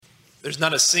There's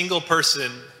not a single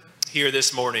person here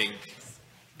this morning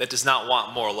that does not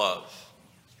want more love.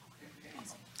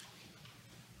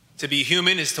 To be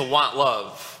human is to want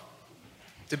love.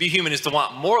 To be human is to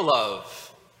want more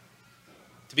love.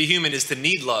 To be human is to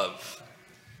need love.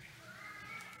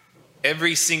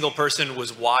 Every single person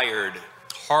was wired,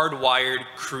 hardwired,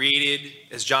 created,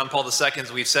 as John Paul II,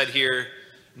 we've said here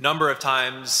a number of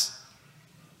times,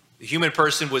 the human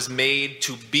person was made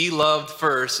to be loved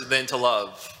first, then to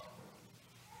love.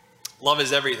 Love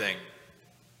is everything.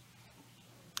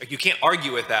 Like, you can't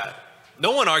argue with that.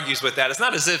 No one argues with that. It's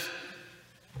not as if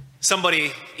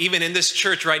somebody, even in this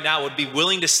church right now, would be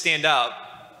willing to stand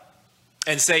up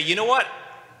and say, you know what?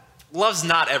 Love's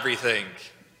not everything,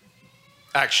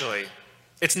 actually.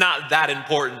 It's not that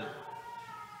important.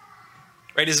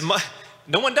 Right?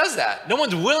 No one does that. No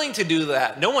one's willing to do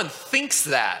that. No one thinks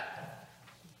that.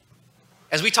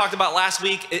 As we talked about last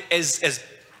week, as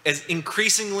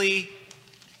increasingly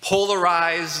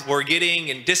polarized we're getting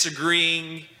and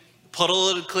disagreeing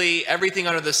politically, everything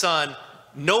under the sun,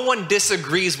 no one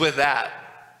disagrees with that.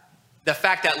 The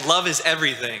fact that love is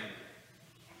everything.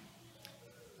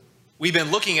 We've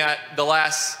been looking at the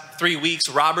last 3 weeks,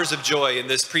 Robbers of Joy, in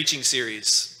this preaching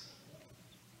series.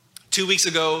 2 weeks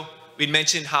ago, we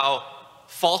mentioned how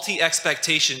faulty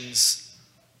expectations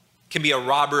can be a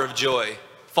robber of joy.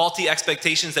 Faulty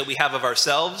expectations that we have of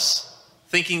ourselves,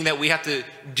 thinking that we have to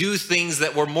do things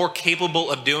that we're more capable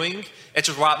of doing, it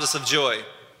just robs us of joy.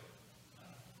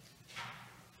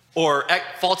 Or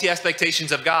faulty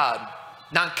expectations of God,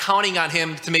 not counting on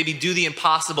Him to maybe do the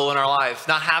impossible in our life,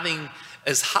 not having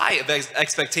as high of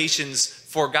expectations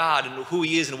for God and who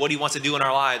He is and what He wants to do in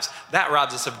our lives. That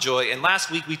robs us of joy. And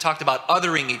last week we talked about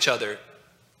othering each other.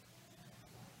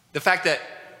 The fact that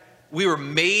we were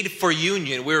made for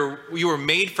union, we were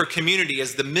made for community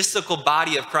as the mystical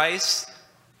body of Christ.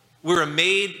 We were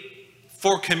made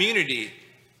for community,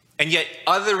 and yet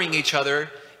othering each other,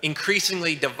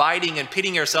 increasingly dividing and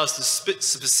pitting ourselves to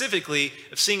specifically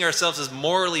of seeing ourselves as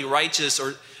morally righteous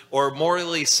or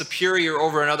morally superior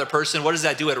over another person. What does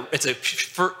that do? It's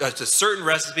a certain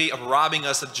recipe of robbing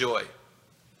us of joy.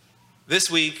 This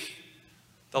week,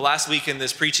 the last week in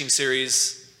this preaching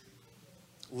series,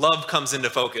 love comes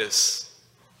into focus.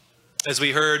 As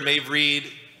we heard Maeve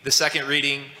read the second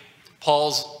reading,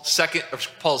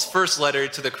 Paul's first letter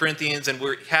to the Corinthians, and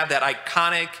we have that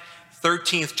iconic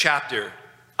 13th chapter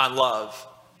on love.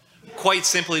 Quite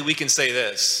simply, we can say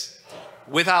this: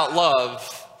 without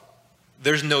love,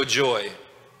 there's no joy.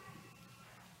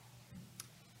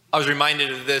 I was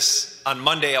reminded of this on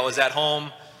Monday. I was at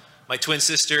home. My twin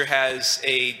sister has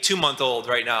a 2-month-old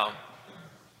right now.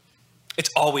 It's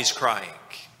always crying.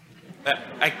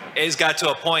 It's got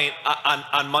to a point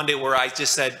on Monday where I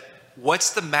just said,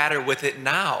 what's the matter with it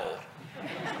now?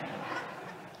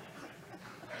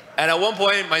 And at one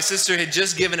point, my sister had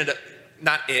just given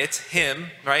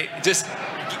him, right? Just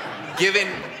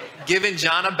given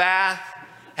John a bath,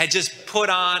 had just put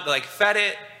on, fed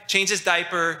it, changed his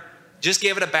diaper, just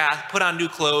gave it a bath, put on new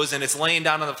clothes, and it's laying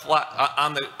down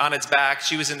on its back.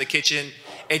 She was in the kitchen.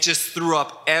 It just threw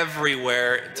up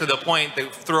everywhere to the point the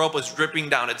throw up was dripping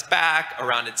down its back,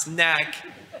 around its neck.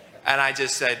 And I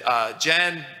just said,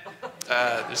 Jen,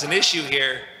 there's an issue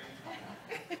here.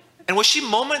 And was she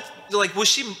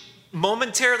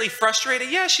momentarily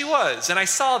frustrated? Yeah, she was. And I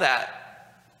saw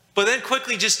that. But then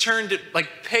quickly just turned to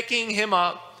picking him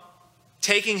up,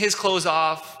 taking his clothes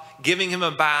off, giving him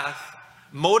a bath.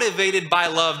 Motivated by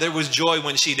love, there was joy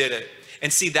when she did it.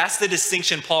 And see, that's the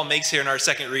distinction Paul makes here in our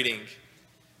second reading.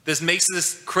 This makes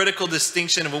this critical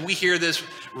distinction. And when we hear this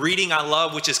reading on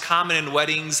love, which is common in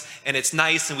weddings, and it's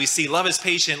nice, and we see love is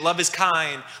patient, love is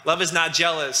kind, love is not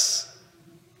jealous,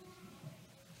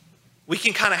 we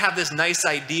can kind of have this nice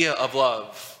idea of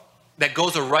love that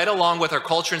goes right along with our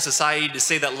culture and society to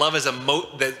say that love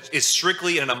is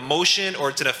strictly an emotion or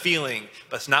it's a feeling.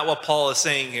 But it's not what Paul is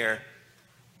saying here.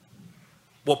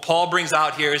 What Paul brings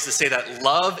out here is to say that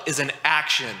love is an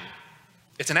action.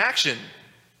 It's an action.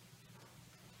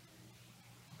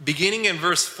 Beginning in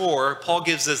verse 4, Paul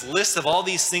gives this list of all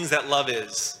these things that love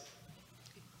is.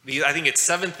 I think it's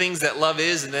 7 things that love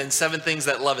is, and then 7 things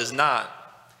that love is not.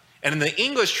 And in the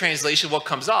English translation, what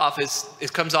comes off is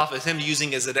as him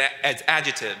using as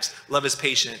adjectives. Love is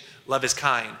patient, love is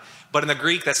kind. But in the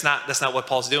Greek, that's not what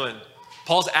Paul's doing.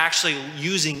 Paul's actually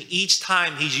using, each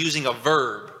time he's using a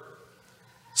verb.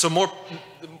 So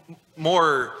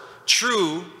more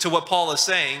true to what Paul is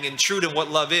saying and true to what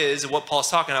love is and what Paul's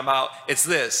talking about, it's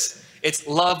this. It's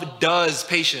love does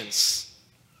patience.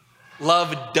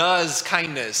 Love does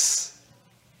kindness.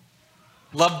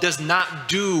 Love does not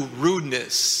do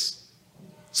rudeness.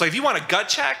 So if you want a gut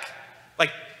check,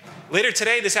 Like later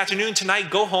today, this afternoon, tonight,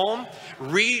 go home,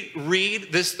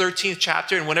 reread this 13th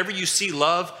chapter, and whenever you see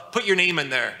love, put your name in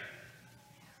there.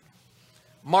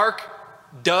 Mark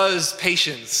does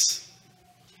patience.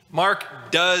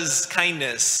 Mark does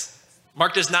kindness.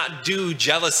 Mark does not do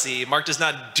jealousy. Mark does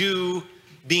not do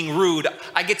being rude.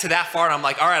 I get to that far and I'm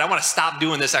like, all right, I want to stop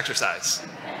doing this exercise.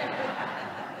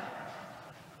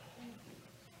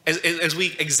 As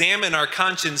we examine our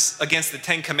conscience against the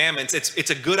 10 Commandments, it's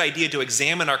a good idea to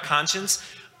examine our conscience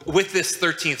with this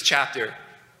 13th chapter.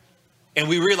 And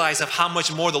we realize of how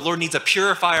much more the Lord needs to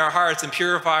purify our hearts and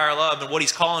purify our love and what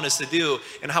he's calling us to do,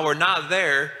 and how we're not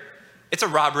there. It's a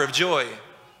robber of joy.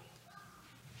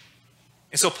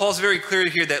 And so Paul's very clear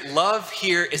here that love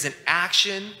here is an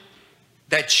action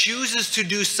that chooses to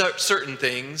do certain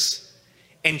things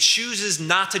and chooses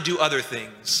not to do other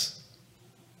things.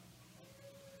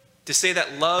 To say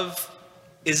that love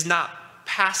is not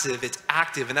passive, it's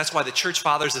active. And that's why the church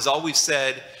fathers has always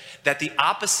said that the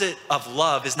opposite of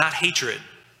love is not hatred,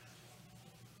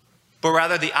 but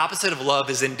rather the opposite of love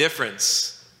is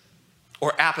indifference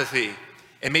or apathy.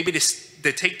 And maybe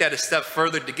to take that a step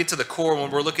further, to get to the core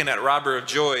when we're looking at robber of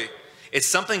joy, it's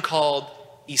something called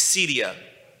acedia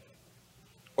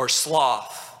or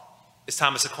sloth, as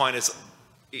Thomas Aquinas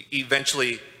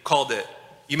eventually called it.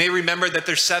 You may remember that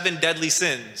there's 7 deadly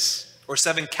sins or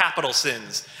 7 capital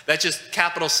sins. That's just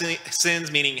capital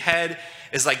sins, meaning head,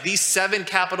 is like these 7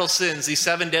 capital sins, these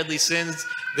 7 deadly sins,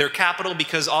 they're capital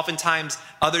because oftentimes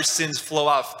other sins flow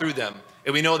out through them.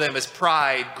 And we know them as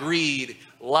pride, greed,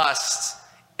 lust,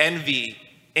 envy,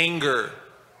 anger.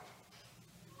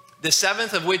 The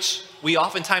 7th of which we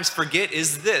oftentimes forget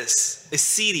is this,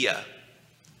 acedia.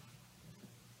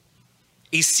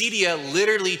 Acedia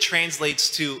literally translates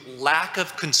to lack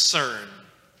of concern.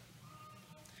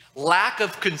 Lack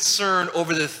of concern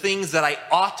over the things that I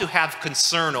ought to have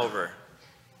concern over.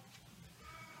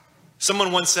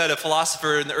 Someone once said, a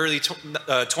philosopher in the early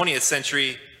 20th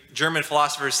century, German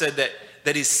philosopher, said that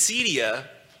acedia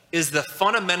is the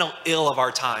fundamental ill of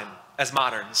our time as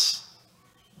moderns.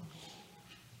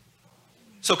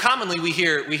 So commonly we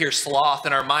hear sloth,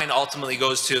 and our mind ultimately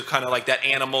goes to kind of like that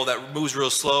animal that moves real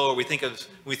slow. Or when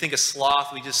we think of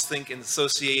sloth, we just think and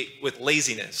associate with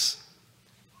laziness.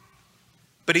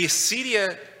 But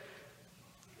acedia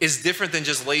is different than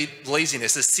just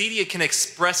laziness. Acedia can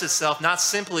express itself not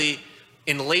simply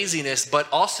in laziness, but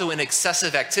also in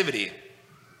excessive activity.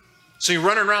 So you're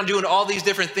running around doing all these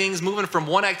different things, moving from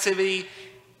one activity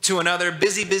to another,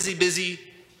 busy, busy, busy.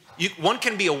 One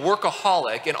can be a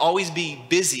workaholic and always be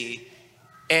busy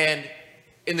and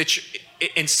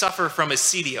suffer from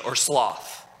acedia or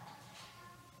sloth.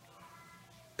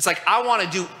 It's like, I want to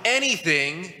do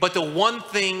anything but the one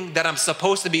thing that I'm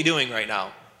supposed to be doing right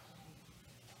now.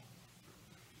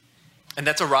 And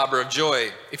that's a robber of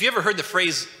joy. If you ever heard the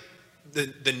phrase,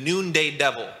 the noonday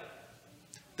devil.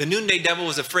 The noonday devil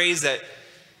was a phrase that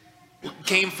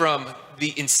came from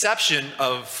the inception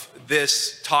of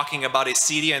this talking about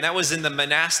acedia, and that was in the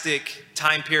monastic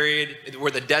time period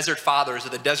where the desert fathers or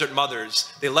the desert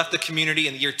mothers, they left the community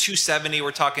in the year 270.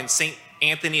 We're talking St.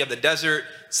 Anthony of the Desert,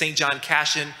 St. John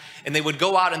Cassian, and they would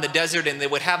go out in the desert and they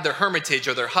would have their hermitage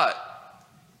or their hut.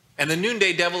 And the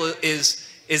noonday devil is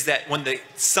that when the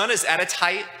sun is at its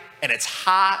height and it's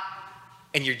hot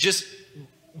and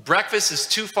breakfast is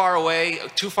too far away,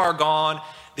 too far gone,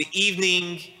 the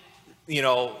evening,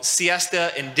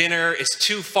 siesta and dinner is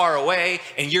too far away,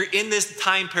 and you're in this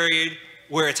time period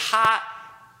where it's hot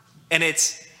and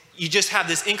you just have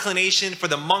this inclination for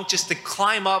the monk just to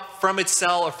climb up from its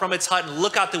cell or from its hut and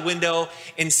look out the window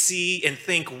and see and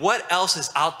think, what else is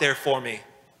out there for me?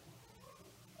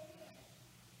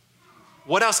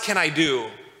 What else can I do?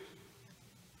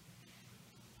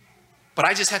 But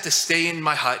I just have to stay in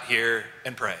my hut here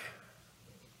and pray.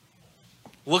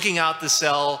 Looking out the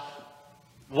cell,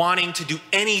 wanting to do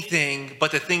anything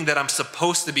but the thing that I'm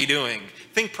supposed to be doing.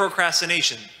 Think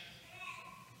procrastination.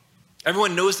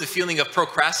 Everyone knows the feeling of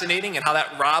procrastinating and how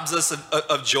that robs us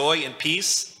of joy and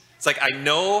peace. It's like, I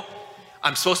know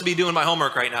I'm supposed to be doing my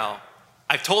homework right now.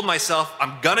 I've told myself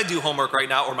I'm gonna do homework right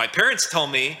now, or my parents told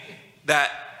me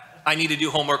that I need to do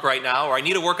homework right now, or I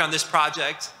need to work on this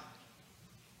project,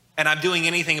 and I'm doing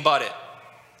anything but it.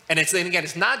 And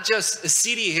it's not just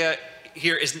acedia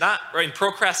here is not, right, in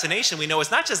procrastination, we know it's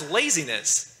not just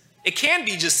laziness. It can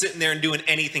be just sitting there and doing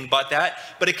anything but that,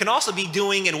 but it can also be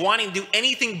doing and wanting to do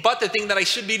anything but the thing that I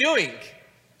should be doing.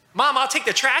 Mom, I'll take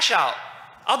the trash out.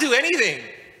 I'll do anything.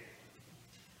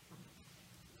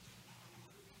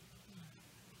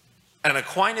 And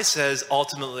Aquinas says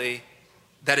ultimately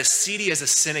that acedia is a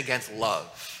sin against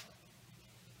love.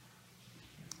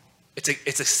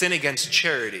 It's a sin against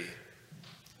charity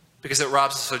because it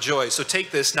robs us of joy. So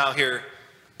take this now here,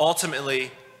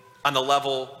 ultimately on the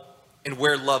level and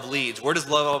where love leads. Where does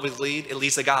love always lead? It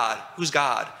leads to God. Who's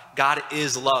God? God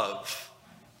is love.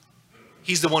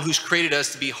 He's the one who's created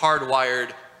us to be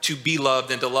hardwired to be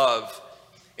loved and to love.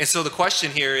 And so the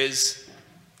question here is,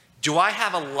 do I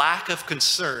have a lack of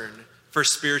concern for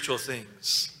spiritual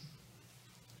things?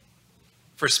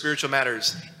 For spiritual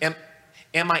matters? Am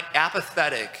I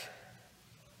apathetic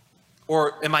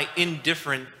or am I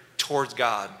indifferent towards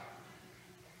God?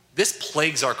 This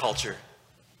plagues our culture.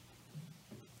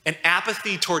 And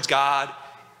apathy towards God,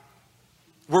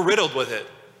 we're riddled with it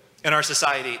in our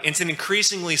society. And it's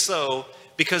increasingly so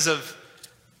because of,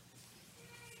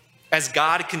 as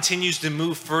God continues to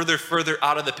move further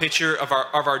out of the picture of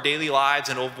our daily lives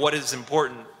and of what is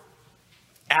important,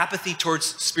 apathy towards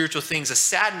spiritual things, a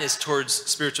sadness towards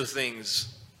spiritual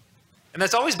things. And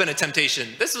that's always been a temptation.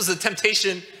 This was a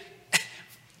temptation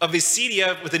of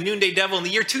Acedia with the noonday devil in the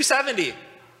year 270,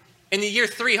 in the year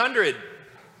 300.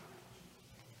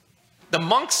 The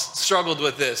monks struggled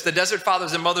with this. The desert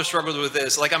fathers and mothers struggled with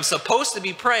this. Like, I'm supposed to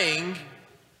be praying,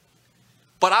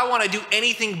 but I want to do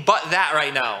anything but that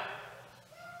right now.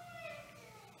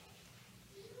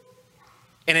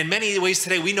 And in many ways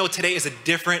today, we know today is a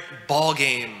different ball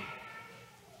game.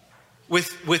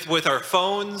 With our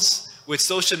phones, with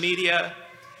social media,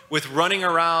 with running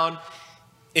around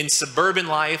in suburban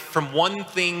life from one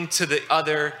thing to the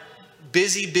other,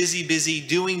 busy,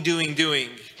 doing.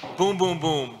 Boom, boom,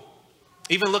 boom.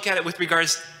 Even look at it with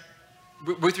regards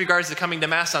to coming to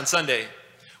Mass on Sunday.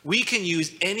 We can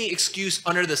use any excuse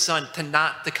under the sun to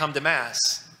not to come to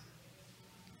Mass.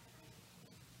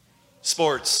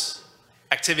 Sports,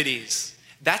 activities.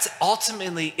 That's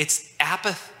ultimately, it's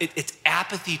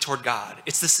apathy toward God.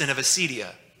 It's the sin of acedia.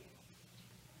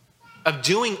 Of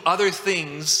doing other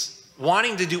things,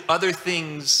 wanting to do other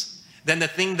things than the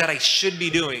thing that I should be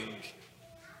doing.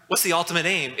 What's the ultimate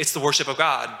aim? It's the worship of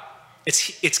God.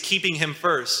 It's keeping him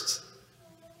first.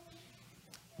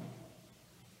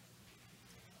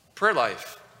 Prayer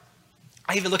life.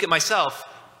 I even look at myself,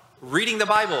 reading the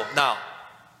Bible now,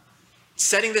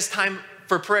 setting this time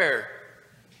for prayer.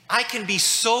 I can be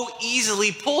so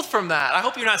easily pulled from that. I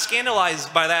hope you're not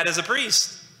scandalized by that as a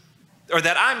priest, or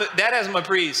that as a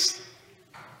priest.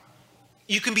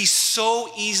 You can be so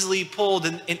easily pulled,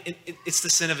 and it's the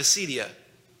sin of acedia,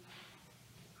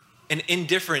 an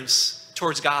indifference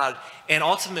towards God. And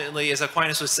ultimately, as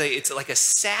Aquinas would say, it's like a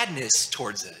sadness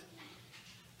towards it.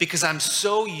 Because I'm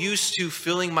so used to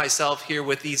filling myself here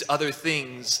with these other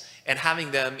things and having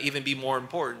them even be more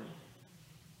important.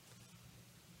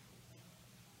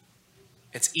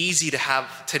 It's easy to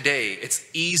have today. It's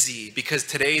easy because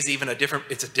today is even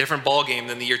it's a different ball game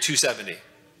than the year 270.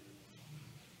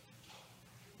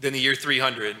 Than the year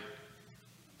 300.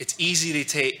 It's easy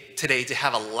today to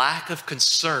have a lack of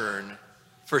concern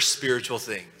for spiritual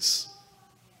things.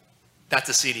 That's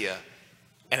acedia,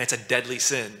 and it's a deadly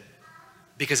sin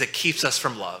because it keeps us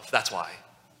from love. That's why.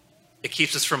 It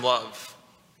keeps us from love.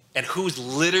 And who's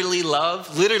literally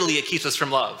love? Literally, it keeps us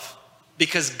from love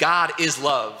because God is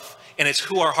love, and it's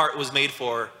who our heart was made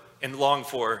for and longed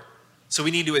for. So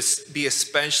we need to be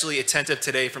especially attentive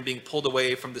today from being pulled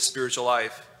away from the spiritual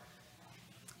life.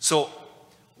 So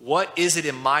what is it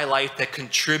in my life that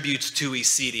contributes to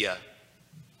acedia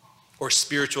or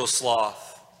spiritual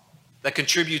sloth, that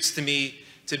contributes to me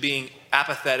to being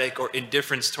apathetic or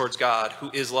indifference towards God,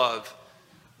 who is love?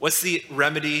 What's the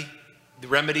remedy? The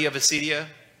remedy of acedia?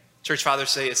 Church fathers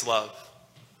say it's love.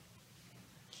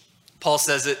 Paul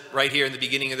says it right here in the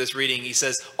beginning of this reading. He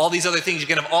says, all these other things, you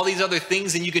can have all these other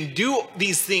things and you can do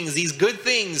these things, these good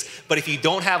things, but if you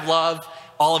don't have love,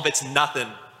 all of it's nothing.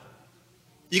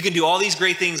 You can do all these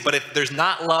great things, but if there's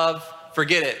not love,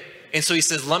 forget it. And so he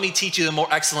says, let me teach you the more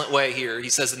excellent way here, he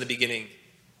says in the beginning.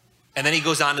 And then he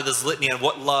goes on to this litany on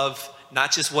what love,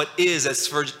 not just what is as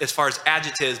far as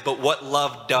adjectives, but what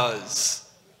love does.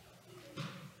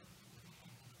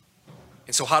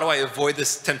 And so how do I avoid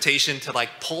this temptation to like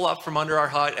pull up from under our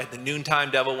hut at the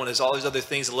noontime devil when there's all these other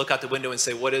things, to look out the window and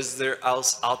say, what is there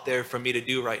else out there for me to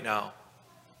do right now?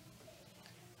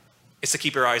 It's to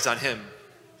keep our eyes on him.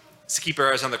 It's to keep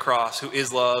our eyes on the cross, who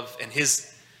is love, and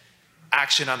his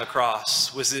action on the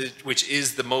cross, which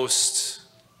is the most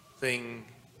thing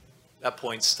that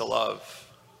points to love.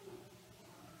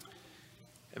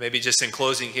 And maybe just in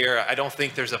closing here, I don't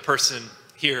think there's a person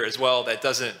here as well that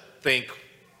doesn't think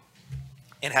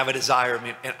and have a desire,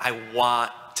 and I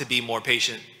want to be more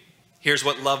patient. Here's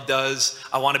what love does.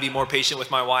 I want to be more patient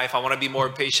with my wife. I want to be more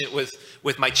patient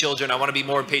with my children. I want to be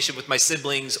more patient with my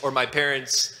siblings or my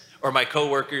parents or my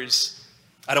coworkers.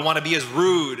 I don't want to be as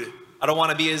rude. I don't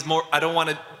want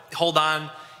to hold on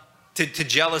to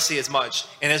jealousy as much.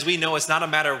 And as we know, it's not a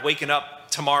matter of waking up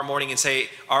tomorrow morning and say,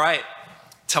 all right,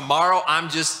 tomorrow I'm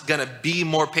just going to be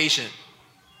more patient.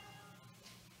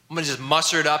 I'm going to just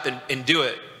muster it up and do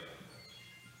it.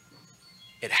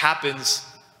 It happens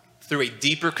through a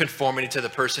deeper conformity to the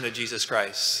person of Jesus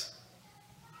Christ.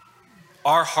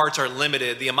 Our hearts are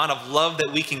limited. The amount of love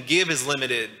that we can give is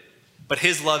limited, but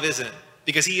his love isn't,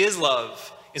 because he is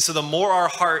love. And so the more our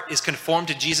heart is conformed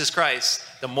to Jesus Christ,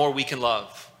 the more we can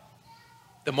love,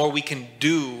 the more we can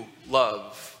do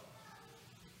love.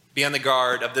 Be on the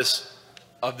guard of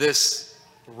this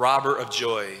robber of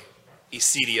joy,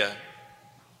 acedia,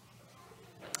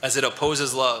 as it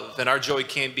opposes love, and our joy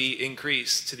can be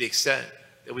increased to the extent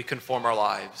that we conform our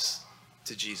lives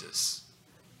to Jesus.